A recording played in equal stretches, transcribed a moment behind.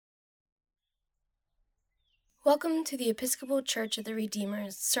Welcome to the Episcopal Church of the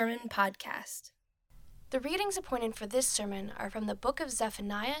Redeemer's Sermon Podcast. The readings appointed for this sermon are from the book of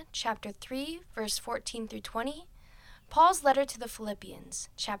Zephaniah, chapter 3, verse 14 through 20, Paul's letter to the Philippians,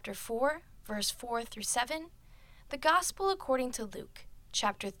 chapter 4, verse 4 through 7, the Gospel according to Luke,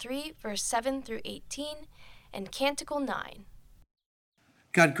 chapter 3, verse 7 through 18, and Canticle 9.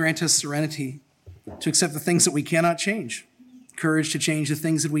 God grant us serenity to accept the things that we cannot change, courage to change the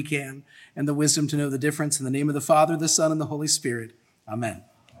things that we can, and the wisdom to know the difference. In the name of the Father, the Son, and the Holy Spirit. Amen.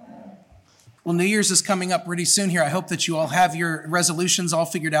 Well, New Year's is coming up pretty soon here. I hope that you all have your resolutions all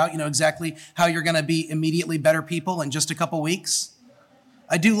figured out. You know exactly how you're going to be immediately better people in just a couple weeks.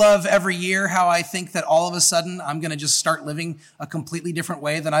 I do love every year how I think that all of a sudden I'm going to just start living a completely different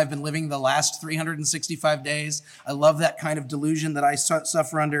way than I've been living the last 365 days. I love that kind of delusion that I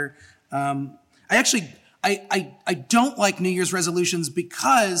suffer under. I don't like New Year's resolutions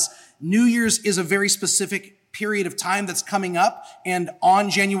because New Year's is a very specific period of time that's coming up, and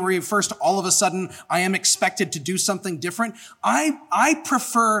on January 1st, all of a sudden, I am expected to do something different. I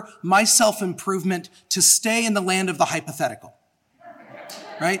prefer my self-improvement to stay in the land of the hypothetical,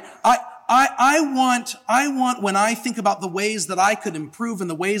 right? I want when I think about the ways that I could improve and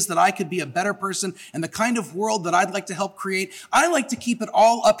the ways that I could be a better person and the kind of world that I'd like to help create, I like to keep it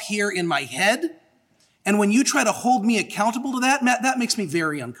all up here in my head. And when you try to hold me accountable to that, Matt, that makes me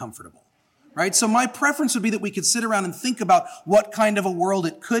very uncomfortable, right? So my preference would be that we could sit around and think about what kind of a world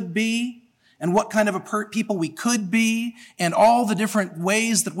it could be and what kind of people we could be and all the different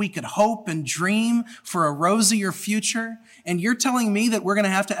ways that we could hope and dream for a rosier future. And you're telling me that we're going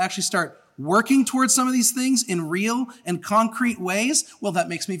to have to actually start working towards some of these things in real and concrete ways? Well, that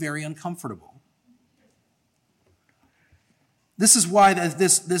makes me very uncomfortable. This is why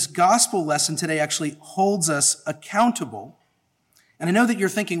this gospel lesson today actually holds us accountable. And I know that you're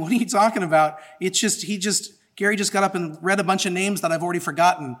thinking, what are you talking about? Gary just got up and read a bunch of names that I've already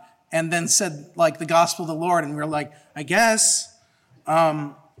forgotten and then said, like, the gospel of the Lord. And we're like, I guess.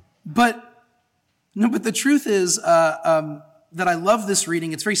 But the truth is that I love this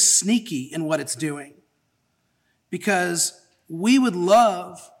reading. It's very sneaky in what it's doing. Because we would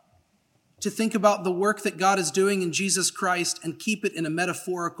love to think about the work that God is doing in Jesus Christ and keep it in a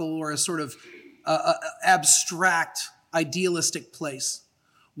metaphorical or a sort of abstract, idealistic place.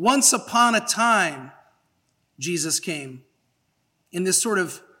 Once upon a time, Jesus came. In this sort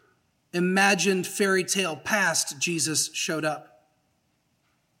of imagined fairy tale past, Jesus showed up.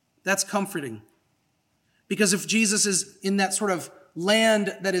 That's comforting. Because if Jesus is in that sort of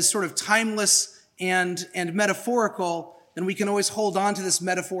land that is sort of timeless and metaphorical, then we can always hold on to this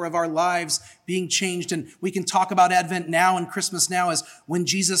metaphor of our lives being changed. And we can talk about Advent now and Christmas now as when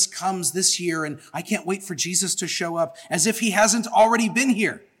Jesus comes this year. And I can't wait for Jesus to show up, as if he hasn't already been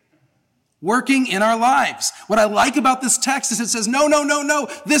here, working in our lives. What I like about this text is it says, no,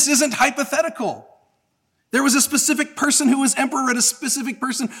 this isn't hypothetical. There was a specific person who was emperor and a specific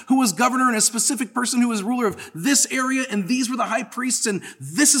person who was governor and a specific person who was ruler of this area, and these were the high priests, and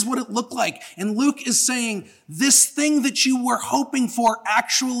this is what it looked like. And Luke is saying, this thing that you were hoping for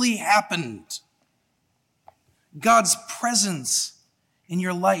actually happened. God's presence in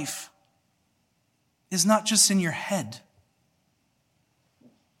your life is not just in your head.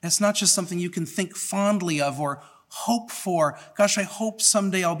 It's not just something you can think fondly of or hope for. Gosh, I hope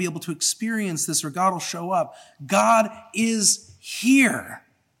someday I'll be able to experience this or God will show up. God is here.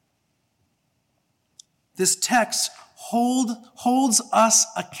 This text holds us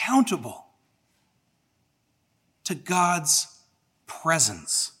accountable to God's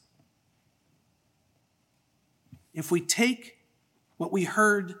presence. If we take what we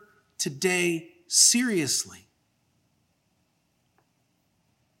heard today seriously,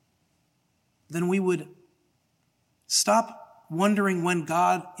 then we would stop wondering when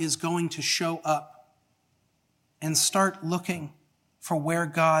God is going to show up and start looking for where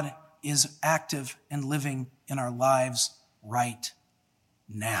God is active and living in our lives right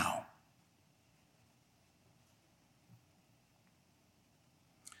now.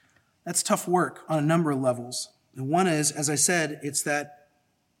 That's tough work on a number of levels. And one is, as I said, it's that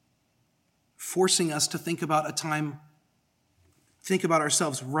forcing us to think about a time, think about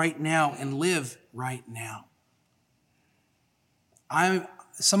ourselves right now and live right now.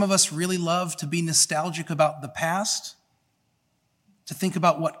 Some of us really love to be nostalgic about the past, to think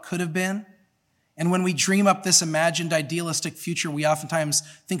about what could have been. And when we dream up this imagined idealistic future, we oftentimes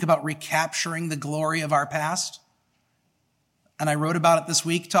think about recapturing the glory of our past. And I wrote about it this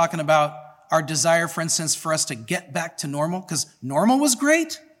week, talking about our desire, for instance, for us to get back to normal, because normal was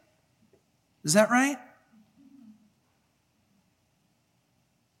great. Is that right?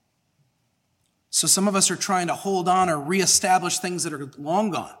 So some of us are trying to hold on or reestablish things that are long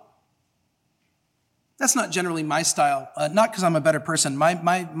gone. That's not generally my style, not because I'm a better person.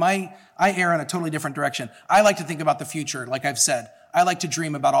 I err in a totally different direction. I like to think about the future, like I've said. I like to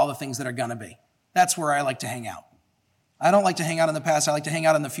dream about all the things that are going to be. That's where I like to hang out. I don't like to hang out in the past. I like to hang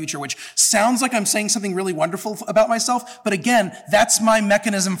out in the future, which sounds like I'm saying something really wonderful about myself. But again, that's my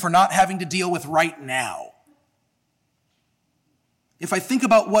mechanism for not having to deal with right now. If I think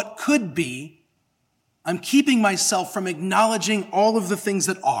about what could be, I'm keeping myself from acknowledging all of the things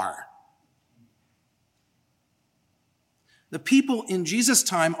that are. The people in Jesus'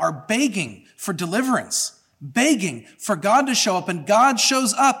 time are begging for deliverance, begging for God to show up, and God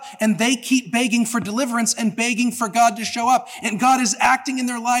shows up, and they keep begging for deliverance and begging for God to show up. And God is acting in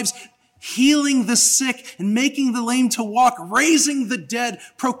their lives, healing the sick and making the lame to walk, raising the dead,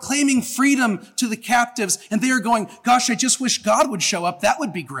 proclaiming freedom to the captives. And they are going, gosh, I just wish God would show up. That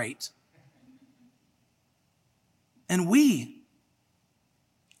would be great. And we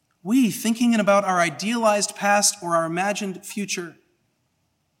thinking about our idealized past or our imagined future,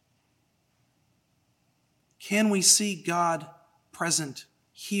 can we see God present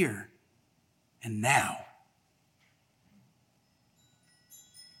here and now?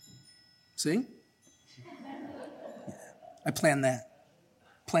 See? Yeah. I planned that.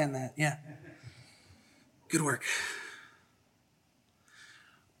 Yeah. Good work.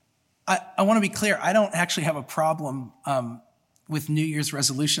 I want to be clear. I don't actually have a problem with New Year's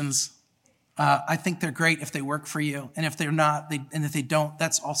resolutions. I think they're great if they work for you. And if they're not, and if they don't,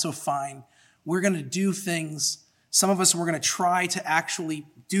 that's also fine. We're going to do things. Some of us, we're going to try to actually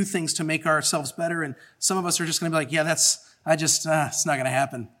do things to make ourselves better. And some of us are just going to be like, yeah, it's not going to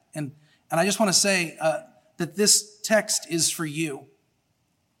happen. And I just want to say that this text is for you.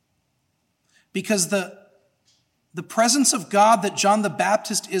 Because the presence of God that John the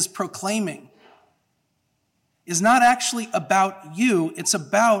Baptist is proclaiming is not actually about you, it's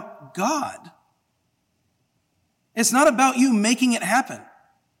about God. It's not about you making it happen.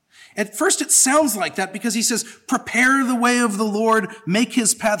 At first it sounds like that because he says, prepare the way of the Lord, make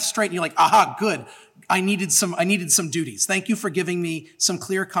his path straight. And you're like, aha, good. I needed some duties. Thank you for giving me some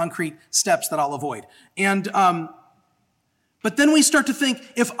clear, concrete steps that I'll avoid. But then we start to think,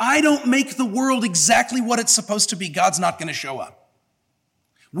 if I don't make the world exactly what it's supposed to be, God's not going to show up.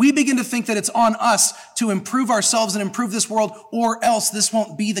 We begin to think that it's on us to improve ourselves and improve this world, or else this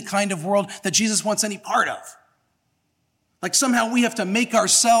won't be the kind of world that Jesus wants any part of. Like somehow we have to make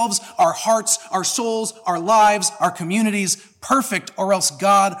ourselves, our hearts, our souls, our lives, our communities perfect, or else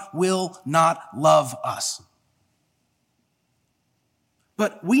God will not love us.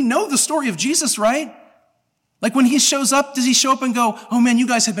 But we know the story of Jesus, right? Like when he shows up, does he show up and go, oh man, you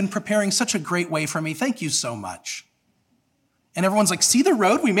guys have been preparing such a great way for me. Thank you so much. And everyone's like, see the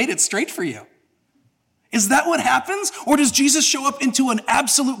road? We made it straight for you. Is that what happens? Or does Jesus show up into an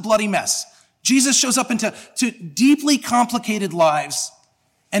absolute bloody mess? Jesus shows up into deeply complicated lives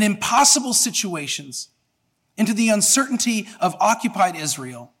and impossible situations, into the uncertainty of occupied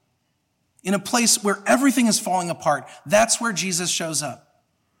Israel, in a place where everything is falling apart. That's where Jesus shows up.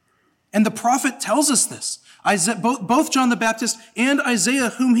 And the prophet tells us this. Both John the Baptist and Isaiah,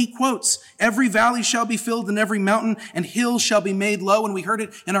 whom he quotes, every valley shall be filled and every mountain and hill shall be made low. And we heard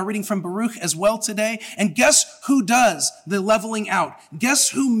it in our reading from Baruch as well today. And guess who does the leveling out? Guess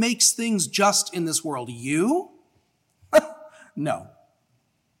who makes things just in this world? You? No.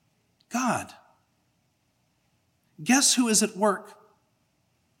 God. Guess who is at work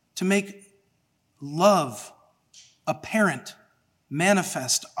to make love apparent,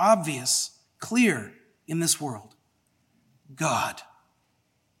 manifest, obvious, clear in this world? God.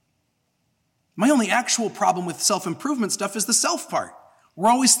 My only actual problem with self-improvement stuff is the self part. We're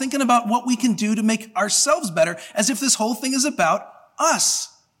always thinking about what we can do to make ourselves better, as if this whole thing is about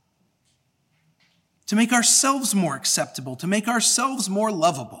us. To make ourselves more acceptable, to make ourselves more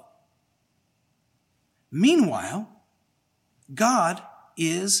lovable. Meanwhile, God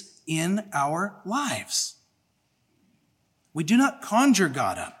is in our lives. We do not conjure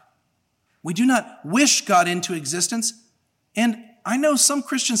God up. We do not wish God into existence. And I know some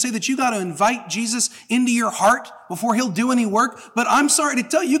Christians say that you got to invite Jesus into your heart before he'll do any work. But I'm sorry to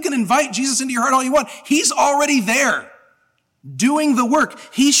tell you, you can invite Jesus into your heart all you want. He's already there doing the work.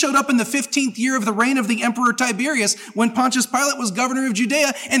 He showed up in the 15th year of the reign of the Emperor Tiberius when Pontius Pilate was governor of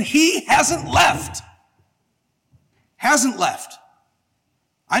Judea, and he hasn't left. Hasn't left.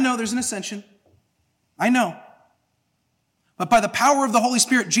 I know there's an ascension. I know. But by the power of the Holy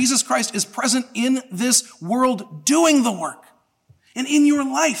Spirit, Jesus Christ is present in this world doing the work and in your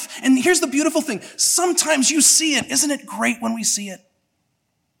life. And here's the beautiful thing. Sometimes you see it. Isn't it great when we see it?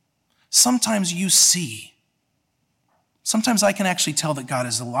 sometimes you see. Sometimes I can actually tell that God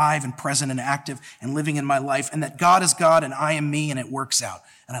is alive and present and active and living in my life, and that God is God and I am me, and it works out.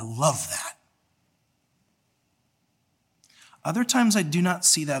 And I love that. Other times I do not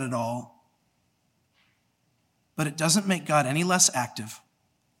see that at all, but it doesn't make God any less active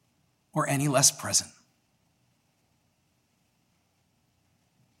or any less present.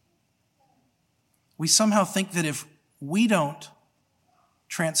 We somehow think that if we don't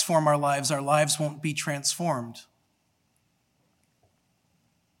transform our lives won't be transformed.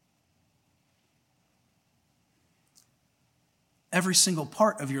 Every single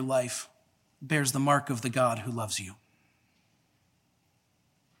part of your life bears the mark of the God who loves you.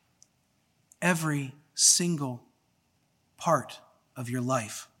 Every single part of your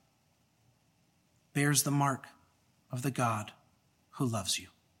life bears the mark of the God who loves you.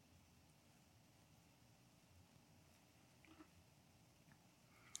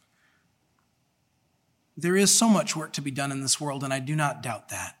 There is so much work to be done in this world, and I do not doubt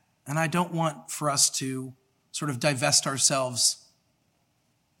that. And I don't want for us to sort of divest ourselves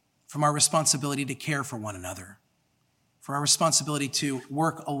from our responsibility to care for one another, for our responsibility to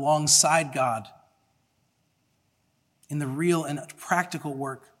work alongside God in the real and practical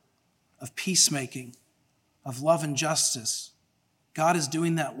work of peacemaking, of love and justice. God is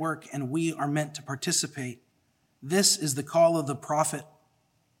doing that work, and we are meant to participate. This is the call of the prophet.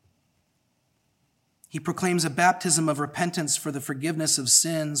 He proclaims a baptism of repentance for the forgiveness of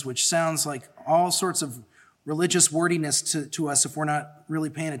sins, which sounds like all sorts of religious wordiness to us if we're not really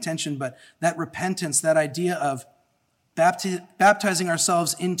paying attention. But that repentance, that idea of baptizing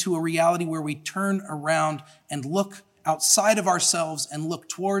ourselves into a reality where we turn around and look outside of ourselves and look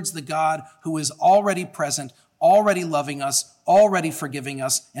towards the God who is already present, already loving us, already forgiving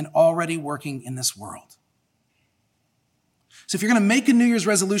us, and already working in this world. So if you're going to make a New Year's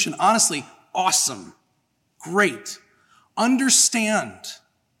resolution, honestly, awesome. Great. Understand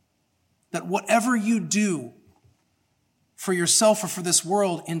that whatever you do for yourself or for this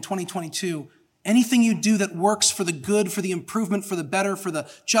world in 2022, anything you do that works for the good, for the improvement, for the better, for the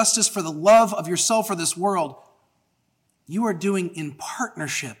justice, for the love of yourself or this world, you are doing in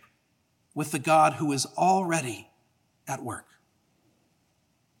partnership with the God who is already at work.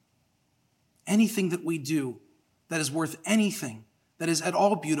 Anything that we do that is worth anything, that is at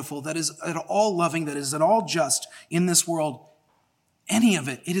all beautiful, that is at all loving, that is at all just in this world, any of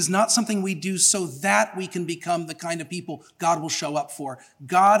it, it is not something we do so that we can become the kind of people God will show up for.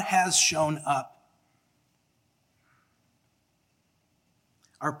 God has shown up.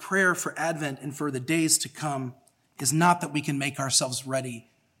 Our prayer for Advent and for the days to come is not that we can make ourselves ready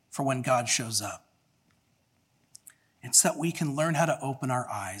for when God shows up. It's that we can learn how to open our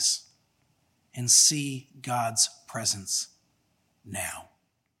eyes and see God's presence now.